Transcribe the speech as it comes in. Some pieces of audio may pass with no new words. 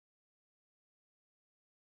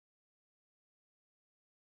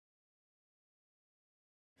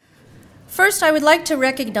First, I would like to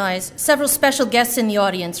recognize several special guests in the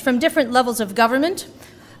audience from different levels of government,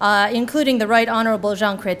 including the Right Honourable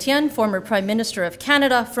Jean Chrétien, former Prime Minister of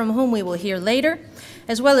Canada, from whom we will hear later,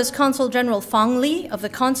 as well as Consul General Fang Li of the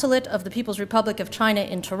Consulate of the People's Republic of China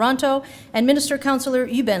in Toronto, and Minister Councillor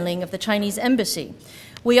Yu Benling of the Chinese Embassy.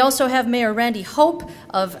 We also have Mayor Randy Hope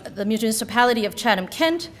of the Municipality of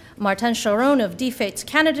Chatham-Kent, Martin Charon of DFATE's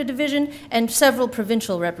Canada Division, and several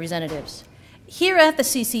provincial representatives. Here at the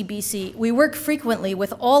CCBC, we work frequently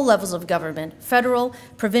with all levels of government, federal,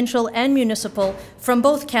 provincial, and municipal, from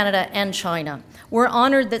both Canada and China. We're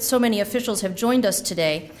honored that so many officials have joined us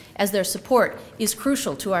today, as their support is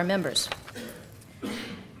crucial to our members.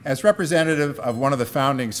 As representative of one of the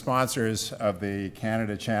founding sponsors of the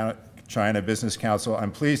Canada-China Business Council,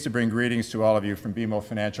 I'm pleased to bring greetings to all of you from BMO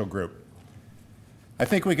Financial Group. I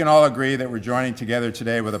think we can all agree that we're joining together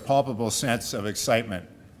today with a palpable sense of excitement.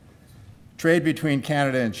 Trade between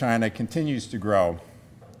Canada and China continues to grow.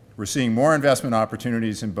 We're seeing more investment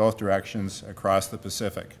opportunities in both directions across the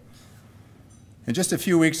Pacific. And just a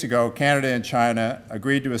few weeks ago, Canada and China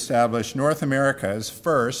agreed to establish North America's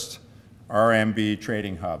first RMB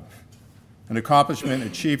trading hub, an accomplishment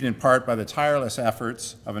achieved in part by the tireless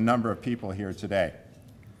efforts of a number of people here today.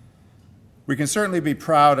 We can certainly be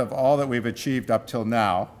proud of all that we've achieved up till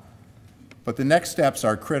now, but the next steps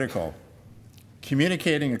are critical.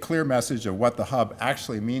 Communicating a clear message of what the hub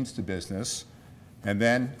actually means to business, and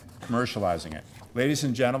then commercializing it. Ladies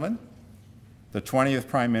and gentlemen, the 20th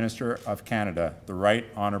Prime Minister of Canada, the Right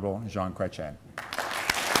Honourable Jean Chrétien.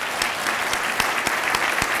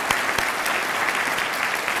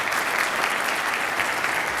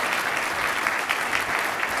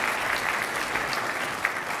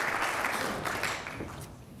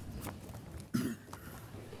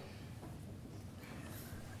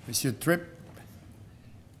 Monsieur Tripp,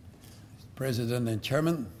 President and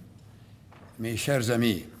Chairman, mes chers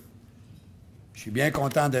amis, je suis bien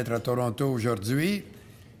content d'être à Toronto aujourd'hui.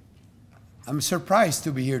 I'm surprised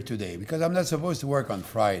to be here today because I'm not supposed to work on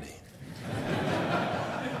Friday.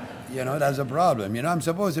 You know, that's a problem. You know, I'm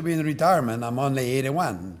supposed to be in retirement. I'm only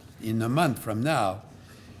 81 in a month from now.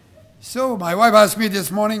 So my wife asked me this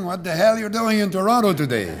morning, what the hell you're doing in Toronto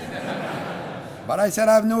today? But I said,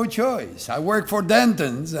 I have no choice. I work for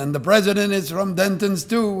Denton's, and the president is from Denton's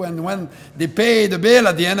too, and when they pay the bill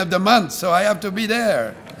at the end of the month, so I have to be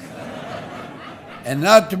there. And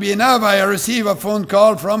not to be enough, I receive a phone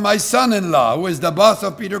call from my son-in-law, who is the boss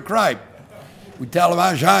of Peter Kripe. We tell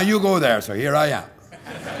him, Jean, you go there, so here I am.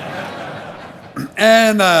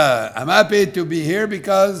 And I'm happy to be here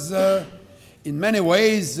because in many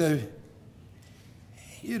ways,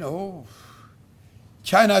 you know,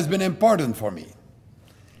 China has been important for me.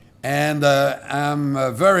 And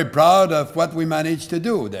I'm very proud of what we managed to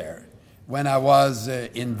do there when I was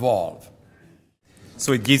involved.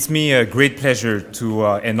 So it gives me a great pleasure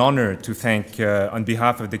and honor to thank, on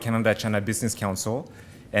behalf of the Canada-China Business Council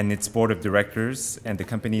and its board of directors and the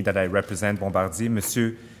company that I represent, Bombardier,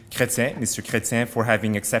 Mr. Chrétien, for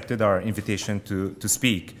having accepted our invitation to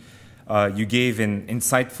speak. You gave an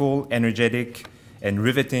insightful, energetic, and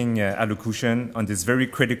riveting allocution on this very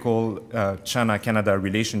critical China-Canada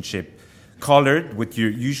relationship, colored with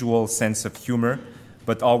your usual sense of humor,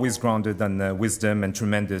 but always grounded on wisdom and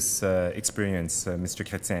tremendous experience, Mr.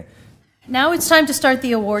 Chrétien. Now it's time to start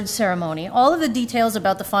the awards ceremony. All of the details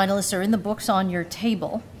about the finalists are in the books on your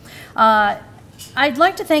table. I'd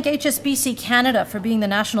like to thank HSBC Canada for being the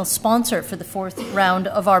national sponsor for the fourth round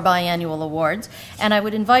of our biannual awards. And I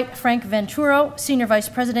would invite Frank Venturo, Senior Vice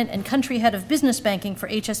President and Country Head of Business Banking for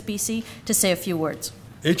HSBC, to say a few words.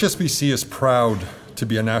 HSBC is proud to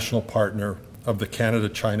be a national partner of the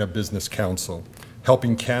Canada-China Business Council,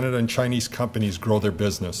 helping Canada and Chinese companies grow their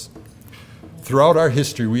business. Throughout our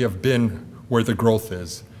history, we have been where the growth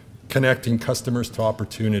is, connecting customers to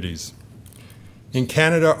opportunities. In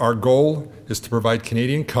Canada, our goal is to provide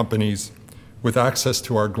Canadian companies with access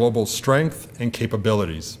to our global strength and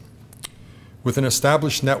capabilities. With an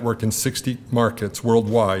established network in 60 markets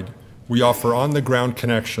worldwide, we offer on-the-ground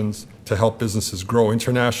connections to help businesses grow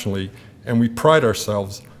internationally, and we pride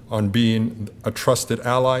ourselves on being a trusted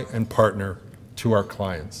ally and partner to our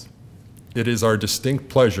clients. It is our distinct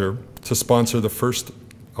pleasure to sponsor the first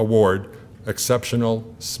award,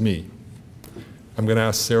 Exceptional SME. I'm going to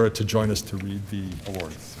ask Sarah to join us to read the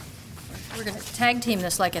awards. We're going to tag team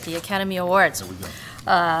this like at the Academy Awards. There we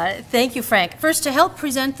go. Thank you, Frank. First, to help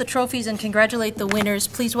present the trophies and congratulate the winners,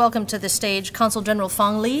 please welcome to the stage Consul General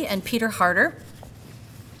Fang Li and Peter Harder.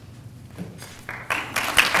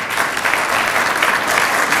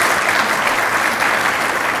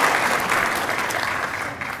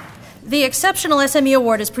 The Exceptional SME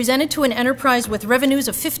Award is presented to an enterprise with revenues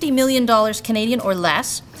of $50 million Canadian or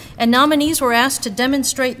less, and nominees were asked to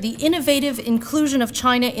demonstrate the innovative inclusion of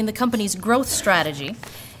China in the company's growth strategy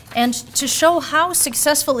and to show how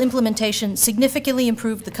successful implementation significantly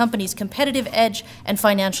improved the company's competitive edge and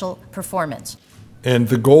financial performance. And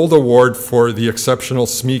the Gold Award for the Exceptional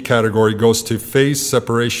SME category goes to Phase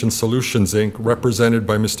Separation Solutions, Inc., represented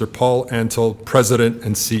by Mr. Paul Antle, President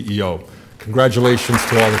and CEO. Congratulations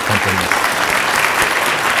to all the companies.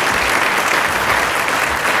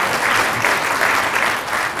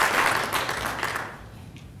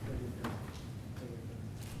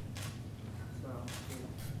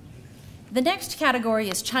 The next category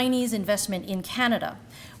is Chinese investment in Canada.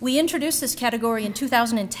 We introduced this category in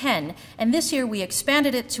 2010, and this year we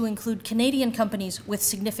expanded it to include Canadian companies with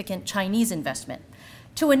significant Chinese investment.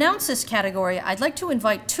 To announce this category, I'd like to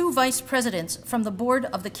invite two vice presidents from the board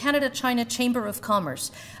of the Canada-China Chamber of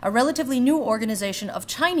Commerce, a relatively new organization of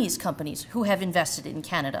Chinese companies who have invested in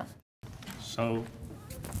Canada. So,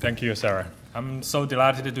 thank you, Sarah. I'm so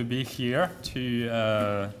delighted to be here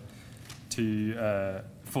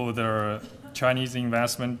for the Chinese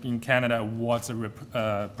Investment in Canada Awards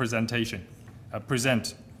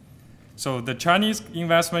present. So the Chinese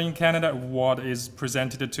Investment in Canada Award is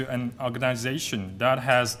presented to an organization that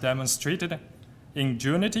has demonstrated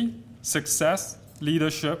ingenuity, success,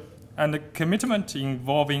 leadership, and commitment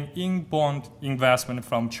involving inbound investment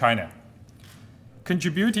from China,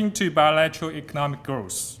 contributing to bilateral economic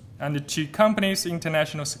growth and to companies'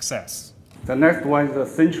 international success. The next one is the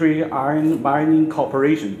Century Iron Mining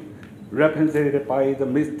Corporation, represented by the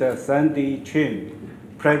Mr. Sandy Chen,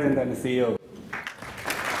 President and CEO.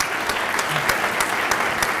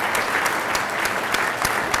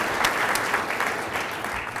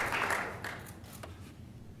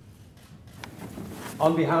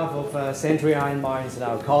 On behalf of Century Iron Mines and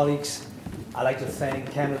our colleagues, I'd like to thank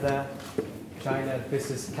Canada-China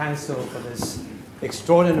Business Council for this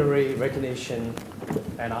extraordinary recognition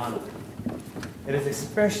and honor. It is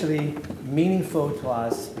especially meaningful to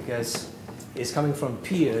us because it's coming from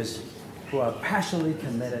peers who are passionately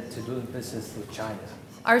committed to doing business with China.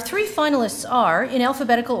 Our three finalists are, in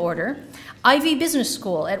alphabetical order, Ivy Business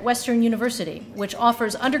School at Western University, which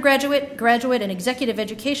offers undergraduate, graduate, and executive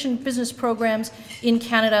education business programs in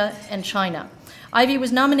Canada and China. Ivy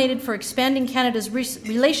was nominated for expanding Canada's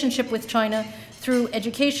relationship with China through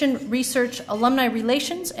education, research, alumni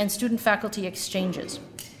relations, and student-faculty exchanges.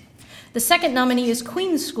 The second nominee is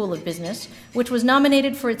Queen's School of Business, which was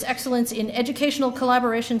nominated for its excellence in educational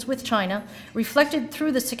collaborations with China, reflected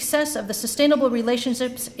through the success of the sustainable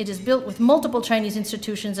relationships it has built with multiple Chinese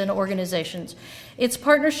institutions and organizations. Its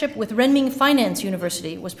partnership with Renmin Finance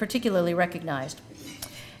University was particularly recognized.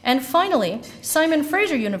 And finally, Simon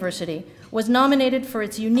Fraser University was nominated for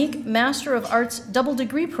its unique Master of Arts double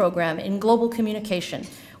degree program in global communication,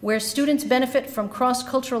 where students benefit from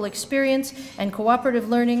cross-cultural experience and cooperative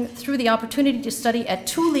learning through the opportunity to study at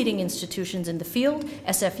two leading institutions in the field,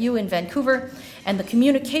 SFU in Vancouver and the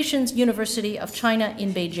Communications University of China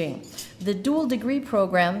in Beijing. The dual degree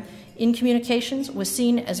program in communications was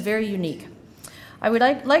seen as very unique. I would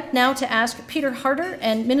like now to ask Peter Harder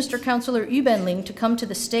and Minister Councillor Yu Benling to come to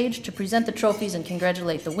the stage to present the trophies and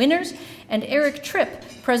congratulate the winners, and Eric Tripp,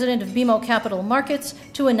 President of BMO Capital Markets,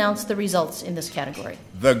 to announce the results in this category.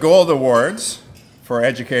 The Gold Awards for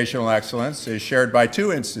Educational Excellence is shared by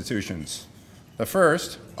two institutions. The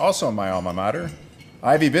first, also my alma mater,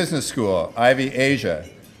 Ivy Business School, Ivy Asia,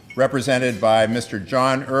 represented by Mr.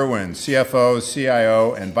 John Irwin, CFO,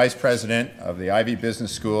 CIO, and Vice President of the Ivy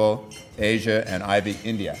Business School, Asia, and Ivy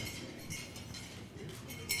India.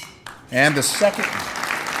 And the second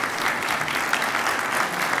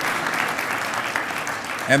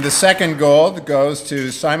gold goes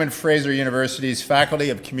to Simon Fraser University's Faculty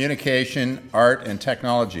of Communication, Art, and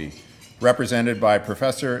Technology, represented by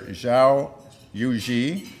Professor Zhao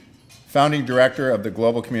Yuji, Founding Director of the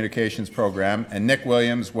Global Communications Program, and Nick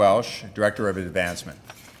Williams-Welsh, Director of Advancement.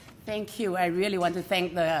 Thank you. I really want to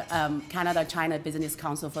thank the Canada-China Business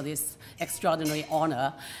Council for this extraordinary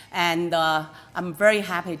honor. And I'm very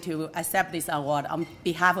happy to accept this award on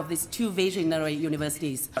behalf of these two visionary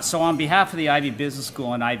universities. So on behalf of the Ivy Business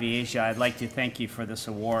School and Ivy Asia, I'd like to thank you for this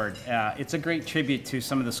award. It's a great tribute to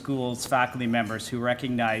some of the school's faculty members who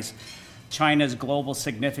recognize China's global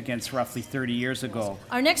significance roughly 30 years ago.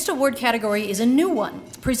 Our next award category is a new one,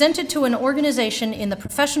 presented to an organization in the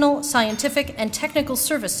professional, scientific, and technical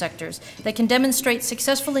service sectors that can demonstrate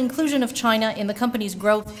successful inclusion of China in the company's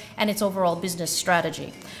growth and its overall business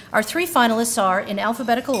strategy. Our three finalists are, in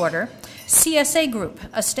alphabetical order, CSA Group,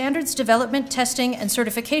 a standards development, testing, and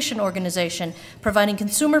certification organization providing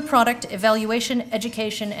consumer product evaluation,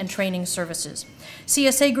 education, and training services.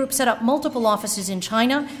 CSA Group set up multiple offices in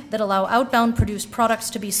China that allow outbound produced products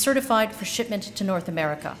to be certified for shipment to North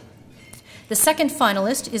America. The second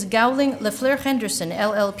finalist is Gowling LeFleur Henderson,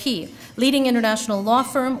 LLP, leading international law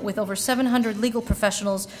firm with over 700 legal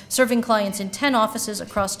professionals serving clients in 10 offices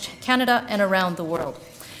across Canada and around the world.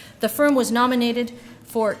 The firm was nominated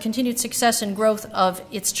for continued success and growth of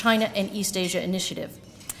its China and East Asia initiative.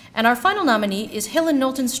 And our final nominee is Hill &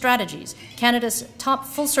 Knowlton Strategies, Canada's top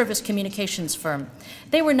full-service communications firm.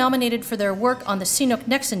 They were nominated for their work on the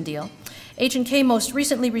CNOOC-Nexen deal. H&K most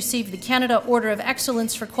recently received the Canada Order of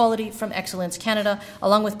Excellence for Quality from Excellence Canada,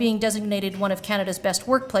 along with being designated one of Canada's best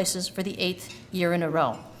workplaces for the 8th year in a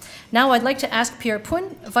row. Now I'd like to ask Pierre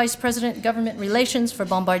Poon, Vice President, Government Relations for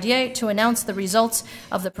Bombardier, to announce the results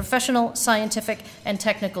of the Professional, Scientific, and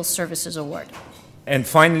Technical Services Award. And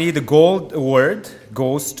finally, the Gold Award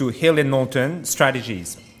goes to Hill & Knowlton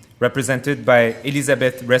Strategies, represented by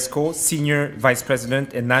Elizabeth Resco, Senior Vice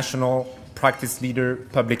President and National Practice Leader,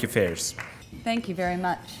 Public Affairs. Thank you very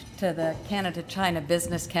much to the Canada-China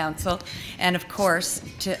Business Council, and of course,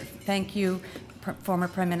 to thank you, former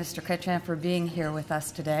Prime Minister Chrétien, for being here with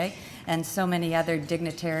us today, and so many other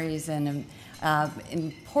dignitaries and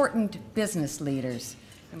important business leaders.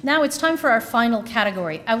 Now it's time for our final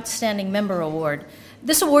category, Outstanding Member Award.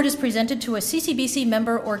 This award is presented to a CCBC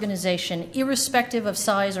member organization, irrespective of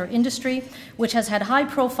size or industry, which has had high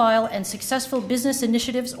profile and successful business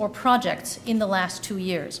initiatives or projects in the last 2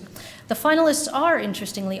 years. The finalists are,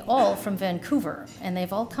 interestingly, all from Vancouver, and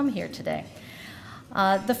they've all come here today.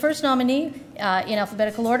 The first nominee, in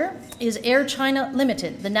alphabetical order, is Air China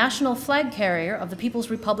Limited, the national flag carrier of the People's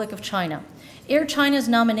Republic of China. Air China's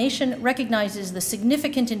nomination recognizes the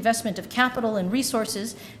significant investment of capital and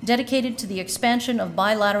resources dedicated to the expansion of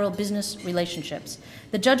bilateral business relationships.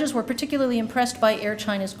 The judges were particularly impressed by Air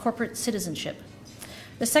China's corporate citizenship.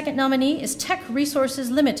 The second nominee is Teck Resources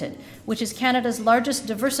Limited, which is Canada's largest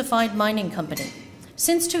diversified mining company.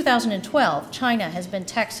 Since 2012, China has been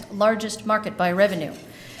Teck's largest market by revenue.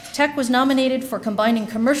 Teck was nominated for combining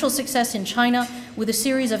commercial success in China with a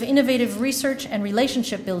series of innovative research and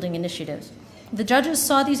relationship-building initiatives. The judges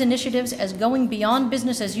saw these initiatives as going beyond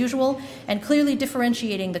business as usual and clearly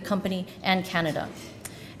differentiating the company and Canada.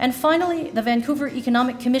 And finally, the Vancouver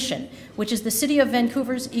Economic Commission, which is the City of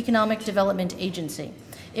Vancouver's economic development agency.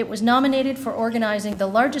 It was nominated for organizing the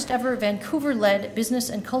largest ever Vancouver-led business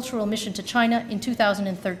and cultural mission to China in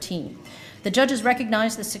 2013. The judges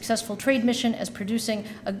recognized the successful trade mission as producing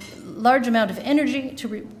a large amount of energy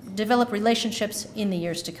to develop relationships in the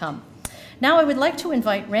years to come. Now I would like to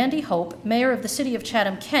invite Randy Hope, Mayor of the City of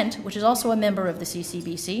Chatham-Kent, which is also a member of the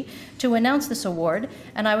CCBC, to announce this award.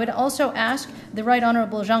 And I would also ask the Right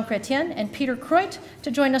Honourable Jean Chrétien and Peter Croit to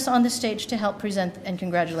join us on the stage to help present and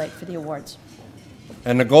congratulate for the awards.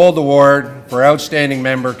 And the Gold Award for Outstanding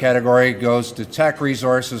Member category goes to Teck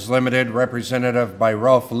Resources Limited, represented by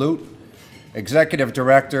Ralph Lute, Executive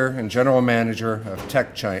Director and General Manager of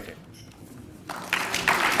Teck China.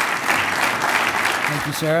 Thank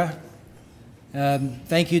you, Sarah.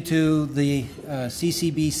 Thank you to the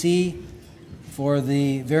CCBC for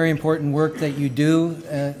the very important work that you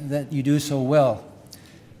do so well.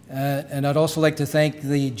 And I'd also like to thank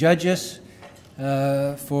the judges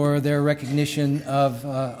for their recognition of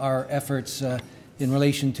our efforts in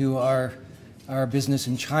relation to our business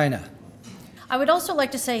in China. I would also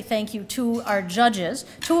like to say thank you to our judges,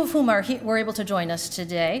 two of whom were able to join us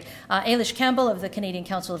today. Ailish Campbell of the Canadian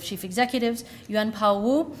Council of Chief Executives, Yuan Pao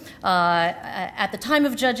Wu, at the time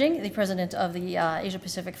of judging, the president of the Asia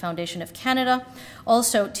Pacific Foundation of Canada.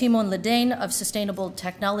 Also, Timon Ledane of Sustainable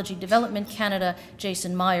Technology Development Canada,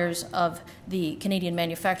 Jason Myers of the Canadian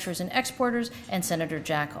Manufacturers and Exporters, and Senator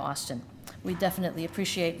Jack Austin. We definitely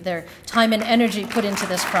appreciate their time and energy put into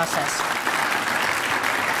this process.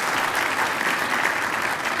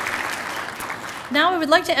 Now I would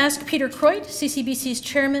like to ask Peter Croit, CCBC's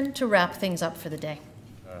chairman, to wrap things up for the day.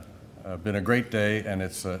 Been a great day, and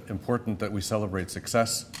it's important that we celebrate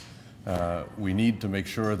success. We need to make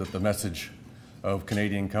sure that the message of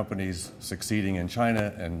Canadian companies succeeding in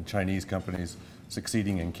China and Chinese companies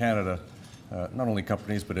succeeding in Canada, not only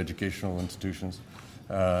companies but educational institutions,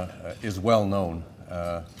 is well known,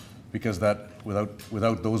 because that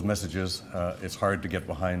without those messages, it's hard to get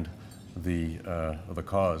behind the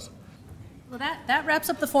cause. Well, that wraps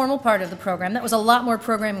up the formal part of the program. That was a lot more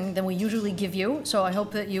programming than we usually give you, so I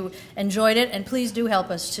hope that you enjoyed it, and please do help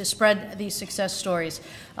us to spread these success stories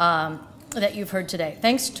that you've heard today.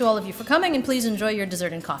 Thanks to all of you for coming, and please enjoy your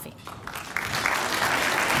dessert and coffee.